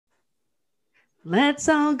Let's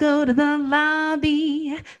all go to the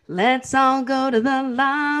lobby. Let's all go to the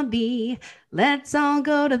lobby. Let's all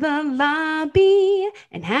go to the lobby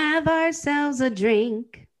and have ourselves a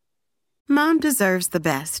drink. Mom deserves the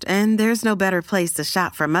best, and there's no better place to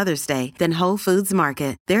shop for Mother's Day than Whole Foods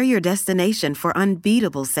Market. They're your destination for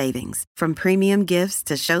unbeatable savings, from premium gifts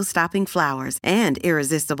to show-stopping flowers and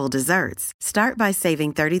irresistible desserts. Start by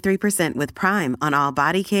saving 33% with Prime on all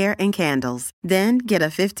body care and candles. Then get a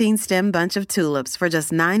 15-stem bunch of tulips for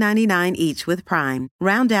just $9.99 each with Prime.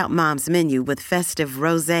 Round out Mom's menu with festive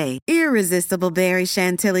rosé, irresistible berry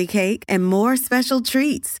chantilly cake, and more special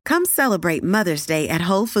treats. Come celebrate Mother's Day at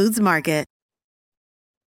Whole Foods Market.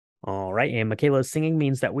 All right, and Michaela's singing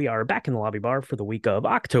means that we are back in the lobby bar for the week of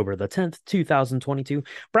October the 10th, 2022.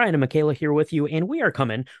 Brian and Michaela here with you, and we are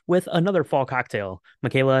coming with another fall cocktail.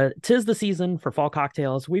 Michaela, 'tis the season for fall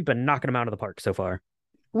cocktails. We've been knocking them out of the park so far.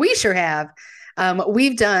 We sure have.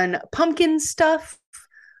 We've done pumpkin stuff.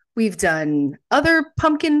 We've done other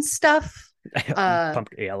pumpkin stuff. A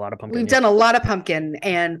lot of pumpkin. We've done a lot of pumpkin,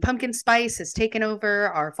 and pumpkin spice has taken over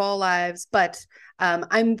our fall lives. But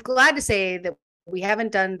I'm glad to say that we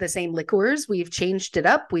haven't done the same liqueurs. We've changed it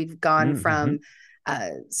up. We've gone from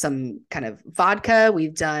some kind of vodka.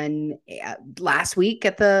 We've done last week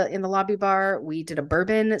in the lobby bar, we did a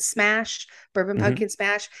bourbon pumpkin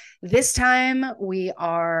smash. This time we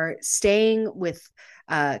are staying with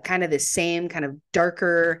kind of the same kind of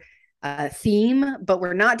darker theme, but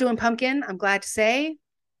we're not doing pumpkin. I'm glad to say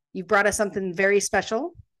you brought us something very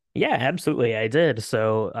special. Yeah, absolutely. I did.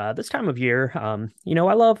 So this time of year, I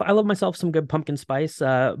love myself some good pumpkin spice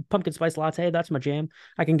latte. That's my jam.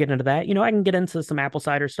 I can get into that. I can get into some apple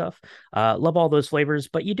cider stuff. Love all those flavors,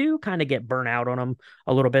 but you do kind of get burnt out on them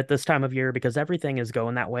a little bit this time of year because everything is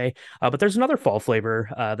going that way. But there's another fall flavor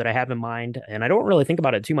that I have in mind, and I don't really think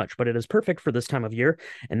about it too much, but it is perfect for this time of year,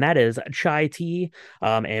 and that is chai tea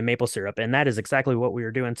and maple syrup. And that is exactly what we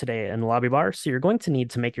are doing today in the lobby bar. So you're going to need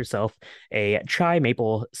to make yourself a chai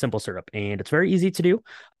maple simple syrup, and it's very easy to do.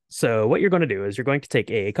 So what you're going to do is you're going to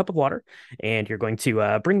take a cup of water and you're going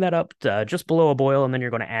to bring that up to just below a boil, and then you're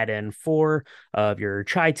going to add in four of your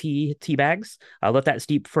chai tea bags. Let that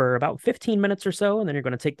steep for about 15 minutes or so, and then you're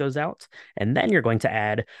going to take those out, and then you're going to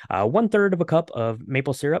add 1/3 of a cup of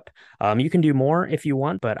maple syrup. You can do more if you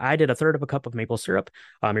want, but I did 1/3 of a cup of maple syrup.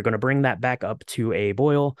 You're going to bring that back up to a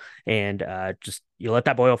boil, and just you let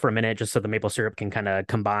that boil for a minute just so the maple syrup can kind of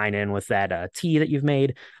combine in with that tea that you've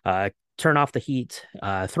made. Turn off the heat,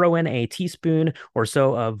 throw in a teaspoon or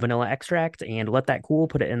so of vanilla extract and let that cool,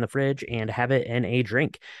 put it in the fridge and have it in a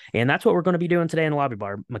drink. And that's what we're going to be doing today in the lobby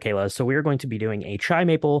bar, Michaela. So we are going to be doing a chai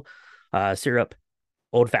maple syrup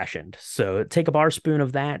old fashioned. So take a bar spoon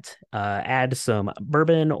of that, add some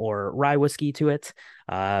bourbon or rye whiskey to it,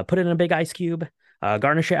 put it in a big ice cube,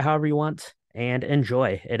 garnish it however you want, and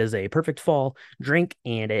enjoy. It is a perfect fall drink,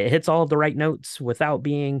 and it hits all of the right notes without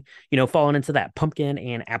being, falling into that pumpkin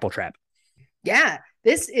and apple trap. Yeah,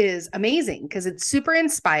 this is amazing because it's super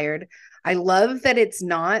inspired. I love that it's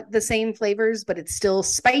not the same flavors, but it's still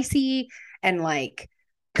spicy and like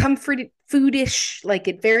comfort foodish. Like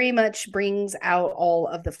it very much brings out all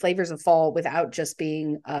of the flavors of fall without just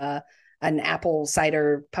being an apple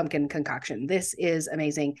cider pumpkin concoction. This is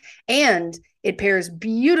amazing. And it pairs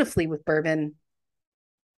beautifully with bourbon.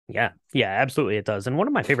 Yeah, absolutely it does. And one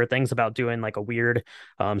of my favorite things about doing like a weird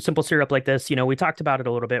simple syrup like this, we talked about it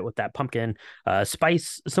a little bit with that pumpkin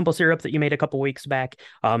spice simple syrup that you made a couple weeks back.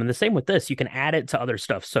 And the same with this, you can add it to other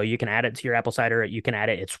stuff. So you can add it to your apple cider, you can add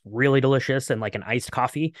it. It's really delicious and like an iced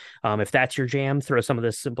coffee. If that's your jam, throw some of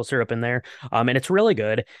this simple syrup in there. And it's really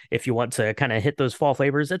good if you want to kind of hit those fall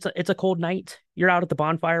flavors. It's a cold night. You're out at the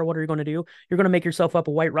bonfire. What are you going to do? You're going to make yourself up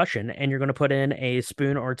a White Russian, and you're going to put in a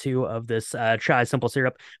spoon or two of this chai simple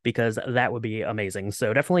syrup because that would be amazing.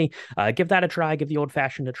 So definitely give that a try, give the old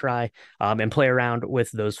fashioned a try, and play around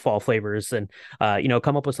with those fall flavors and,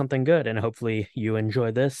 come up with something good. And hopefully you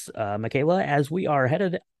enjoy this, Michaela, as we are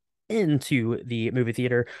headed into the movie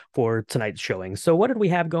theater for tonight's showing. So what did we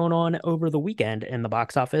have going on over the weekend in the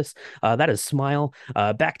box office? That is Smile,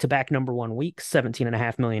 back-to-back #1 week,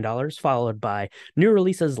 $17.5 million, followed by new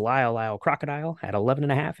releases Lyle Lyle Crocodile at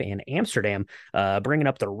 11.5, and Amsterdam, bringing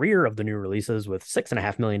up the rear of the new releases with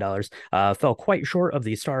 $6.5 million. Fell quite short of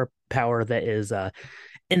the star power that is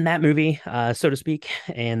in that movie, so to speak.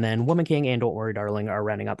 And then Woman King and Don't Worry Darling are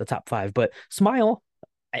rounding out the top five. But Smile,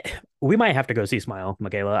 we might have to go see Smile,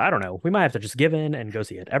 Michaela. I don't know. We might have to just give in and go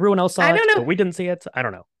see it. Everyone else saw I it, don't know. but we didn't see it. I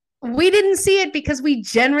don't know. We didn't see it because we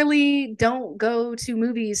generally don't go to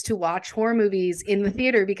movies to watch horror movies in the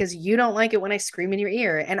theater because you don't like it when I scream in your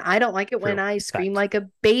ear. And I don't like it when True. I scream Fact. like a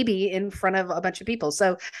baby in front of a bunch of people.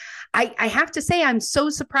 So I have to say, I'm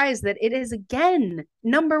so surprised that it is again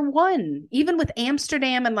number 1, even with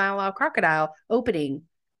Amsterdam and Lyle Lyle Crocodile opening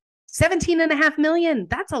 17.5 million.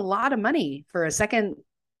 That's a lot of money for a second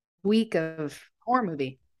week of horror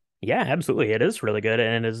movie. Yeah, absolutely. It is really good,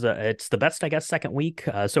 and it's the best, I guess, second week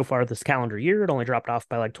so far this calendar year. It only dropped off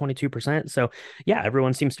by like 22%. So yeah,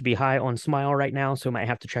 everyone seems to be high on Smile right now, so might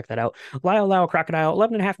have to check that out. Lyle Lyle Crocodile,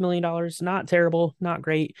 $11.5 million, not terrible, not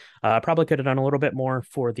great. Probably could have done a little bit more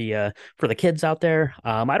for the kids out there.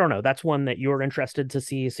 I don't know. That's one that you're interested to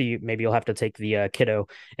see. So maybe you'll have to take the kiddo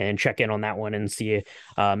and check in on that one and see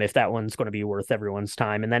if that one's going to be worth everyone's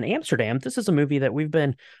time. And then Amsterdam, this is a movie that we've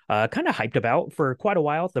been kind of hyped about for quite a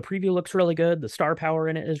while. The preview looks really good. The star power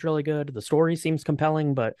in it is really good. The story seems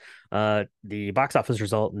compelling, but the box office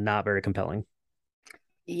result not very compelling.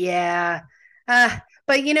 Yeah. But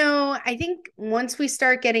I think once we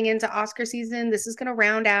start getting into Oscar season, this is going to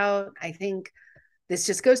round out. I think this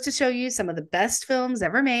just goes to show you some of the best films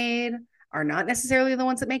ever made are not necessarily the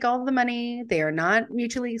ones that make all the money. They are not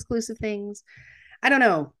mutually exclusive things. I don't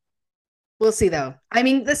know. We'll see though. I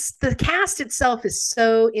mean, the cast itself is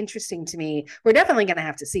so interesting to me. We're definitely going to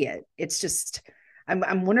have to see it. It's just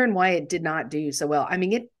I'm wondering why it did not do so well. I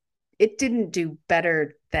mean, it didn't do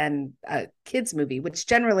better than a kids movie, which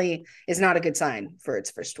generally is not a good sign for its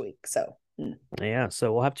first week. So Yeah,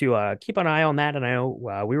 so we'll have to keep an eye on that. And I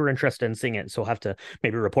know we were interested in seeing it, so we'll have to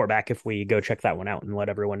maybe report back if we go check that one out and let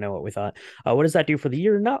everyone know what we thought. What does that do for the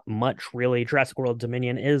year? Not much, really. Jurassic World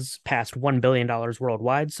Dominion is past $1 billion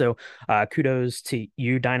worldwide, so kudos to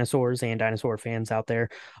you, dinosaurs and dinosaur fans out there.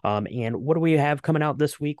 And what do we have coming out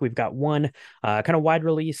this week? We've got one kind of wide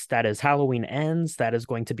release that is Halloween Ends. That is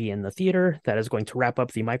going to be in the theater. That is going to wrap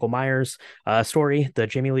up the Michael Myers story, the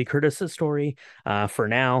Jamie Lee Curtis story. For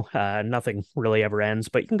now, nothing really ever ends,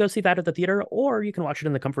 but you can go see that at the theater, or you can watch it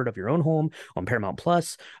in the comfort of your own home on Paramount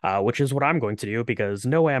Plus, which is what I'm going to do because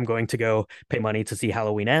no way I'm going to go pay money to see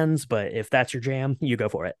Halloween Ends. But if that's your jam, you go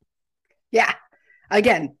for it. yeah,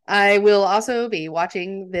 again, I will also be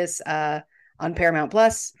watching this on Paramount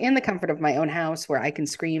Plus in the comfort of my own house where I can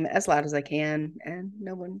scream as loud as I can and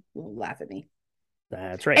no one will laugh at me.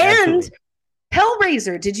 That's right. And Absolutely.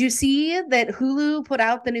 Hellraiser, did you see that Hulu put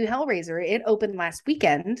out the new Hellraiser? It opened last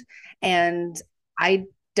weekend, and I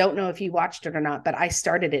don't know if you watched it or not, but I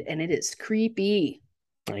started it and it is creepy.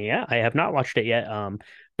 Yeah, I have not watched it yet.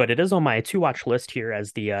 But it is on my to watch list here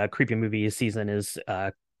as the creepy movie season is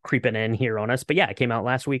creeping in here on us. But yeah, it came out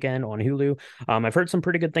last weekend on Hulu. I've heard some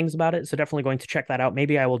pretty good things about it, so definitely going to check that out.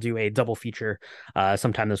 Maybe I will do a double feature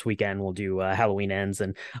sometime this weekend. We'll do Halloween Ends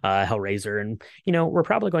and Hellraiser, and we're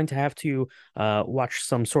probably going to have to watch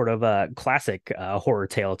some sort of classic horror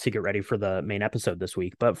tale to get ready for the main episode this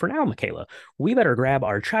week. But for now, Michaela, we better grab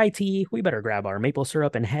our chai tea, we better grab our maple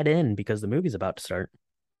syrup and head in because the movie's about to start.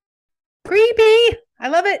 Creepy. I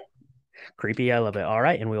love it. Creepy, I love it. All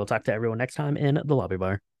right, and we will talk to everyone next time in the lobby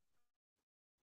bar.